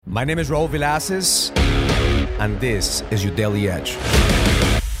My name is Raul Villacis, and this is your Daily Edge.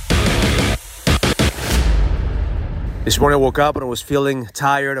 This morning I woke up and I was feeling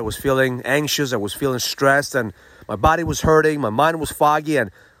tired, I was feeling anxious, I was feeling stressed, and my body was hurting, my mind was foggy, and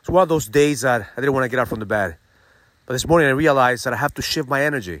it's one of those days that I didn't want to get out from the bed. But this morning I realized that I have to shift my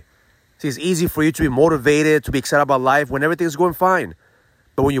energy. See, it's easy for you to be motivated, to be excited about life when everything's going fine.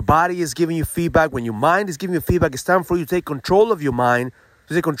 But when your body is giving you feedback, when your mind is giving you feedback, it's time for you to take control of your mind,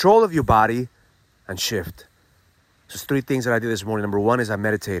 to take control of your body, and shift. So there's three things that I did this morning. Number one is I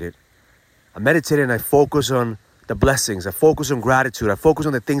meditated. I meditated and I focus on the blessings. I focus on gratitude. I focus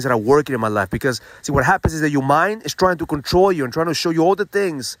on the things that are working in my life. Because, see, what happens is that your mind is trying to control you and trying to show you all the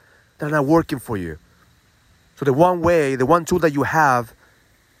things that are not working for you. So the one tool that you have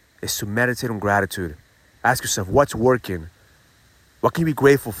is to meditate on gratitude. Ask yourself, what's working? What can you be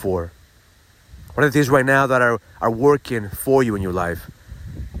grateful for? What are the things right now that are working for you in your life?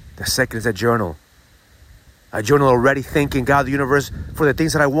 The second is a journal. I journal already thanking God, the universe, for the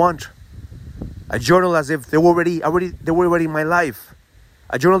things that I want. I journal as if they were already in my life.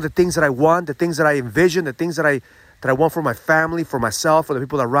 I journal the things that I want, the things that I envision, the things that I want for my family, for myself, for the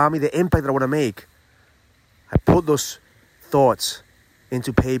people around me, the impact that I want to make. I put those thoughts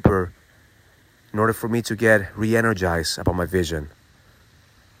into paper in order for me to get re-energized about my vision.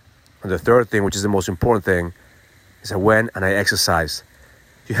 And the third thing, which is the most important thing, is I went and I exercised.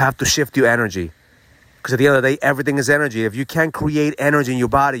 You have to shift your energy. Because at the end of the day, everything is energy. If you can't create energy in your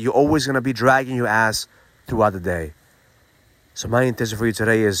body, you're always going to be dragging your ass throughout the day. So my intention for you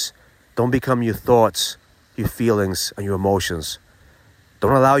today is don't become your thoughts, your feelings, and your emotions.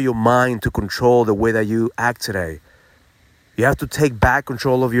 Don't allow your mind to control the way that you act today. You have to take back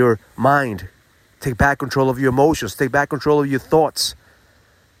control of your mind. Take back control of your emotions. Take back control of your thoughts.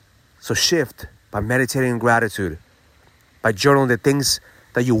 So shift by meditating on gratitude, by journaling the things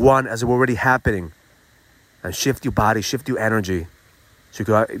that you want as they're already happening, and shift your body, shift your energy, so you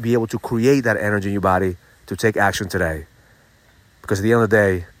can be able to create that energy in your body to take action today. Because at the end of the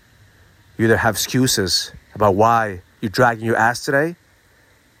day, you either have excuses about why you're dragging your ass today,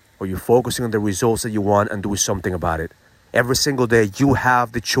 or you're focusing on the results that you want and doing something about it. Every single day, you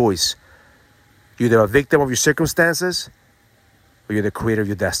have the choice. You're either a victim of your circumstances, or you're the creator of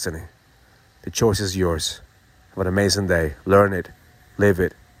your destiny. The choice is yours. Have an amazing day. Learn it, live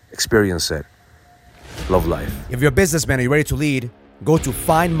it, experience it. Love life. If you're a businessman and you're ready to lead, go to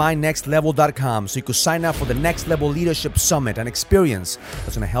findmynextlevel.com so you can sign up for the Next Level Leadership Summit, an experience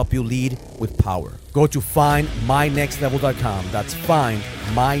that's going to help you lead with power. Go to findmynextlevel.com. That's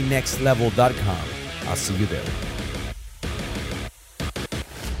findmynextlevel.com. I'll see you there.